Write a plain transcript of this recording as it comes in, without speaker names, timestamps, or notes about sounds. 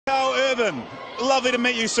Irvin, lovely to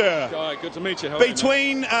meet you, sir. Hi, good to meet you. How are you,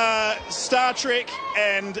 Between Star Trek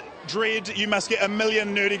and Dread, you must get a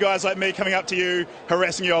million nerdy guys like me coming up to you,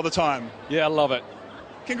 harassing you all the time. Yeah, I love it.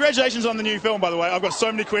 Congratulations on the new film, by the way. I've got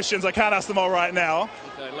so many questions, I can't ask them all right now.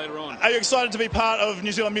 Okay, later on. Are you excited to be part of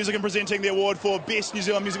New Zealand Music and presenting the award for Best New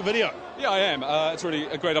Zealand Music Video? Yeah, I am. It's really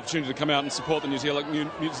a great opportunity to come out and support the New Zealand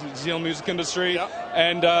music industry, Yeah.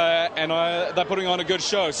 and they're putting on a good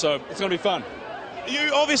show, so it's going to be fun.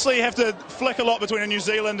 You obviously have to flick a lot between a New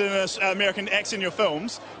Zealand and an American accent in your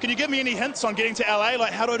films. Can you give me any hints on getting to LA?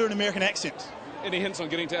 Like, how do I do an American accent? Any hints on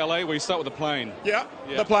getting to LA? Well, you start with the plane. Yeah,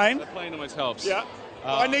 the plane? The plane always helps. Yeah.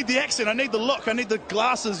 I need the accent, I need the look, I need the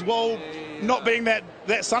glasses while not being that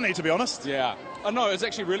sunny, to be honest. Yeah. Oh, no, it's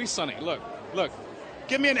actually really sunny. Look.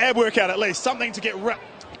 Give me an ab workout at least, something to get ripped.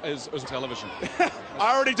 Is television.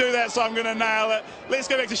 I already do that, so I'm going to nail it. Let's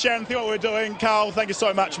go back to Sharon and see what we're doing. Karl, thank you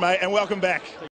so much, mate, and welcome back.